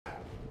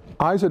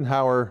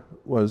Eisenhower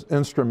was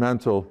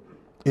instrumental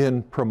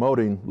in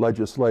promoting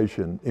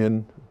legislation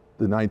in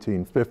the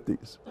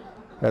 1950s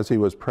as he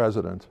was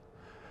president.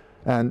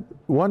 And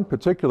one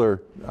particular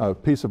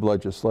piece of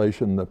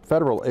legislation, the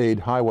Federal Aid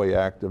Highway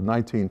Act of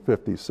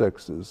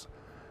 1956, is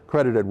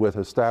credited with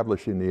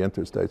establishing the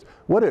interstates.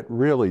 What it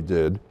really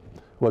did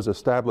was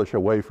establish a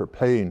way for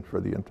paying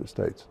for the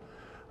interstates.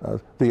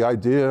 The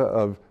idea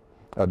of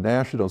a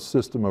national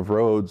system of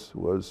roads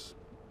was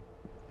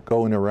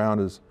going around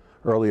as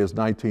early as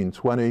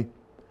 1920.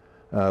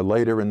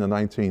 Later in the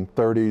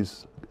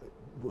 1930s,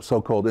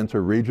 so-called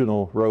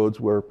interregional roads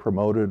were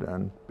promoted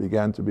and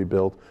began to be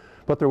built.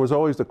 But there was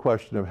always the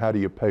question of how do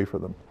you pay for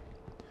them.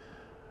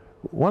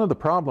 One of the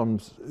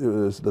problems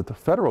is that the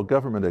federal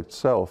government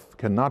itself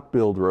cannot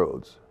build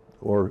roads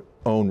or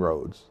own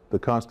roads. The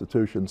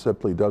Constitution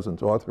simply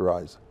doesn't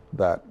authorize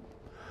that.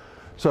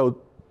 So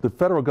the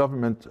federal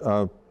government,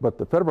 but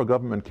the federal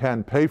government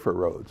can pay for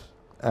roads.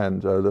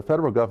 And the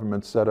federal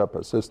government set up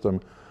a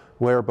system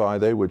whereby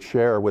they would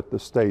share with the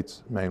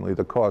states mainly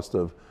the cost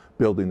of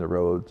building the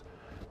roads.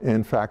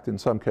 In fact, in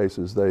some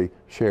cases, they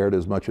shared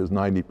as much as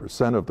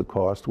 90% of the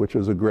cost, which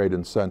is a great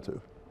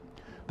incentive.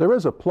 There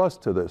is a plus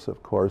to this,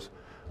 of course.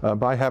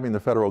 By having the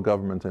federal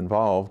government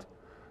involved,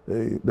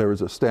 there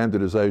is a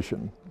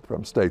standardization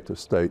from state to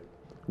state,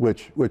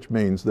 which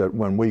means that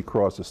when we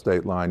cross a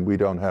state line, we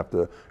don't have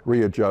to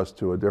readjust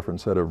to a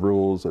different set of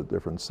rules, a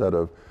different set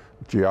of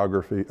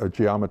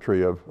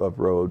geometry of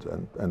roads,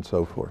 and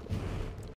so forth.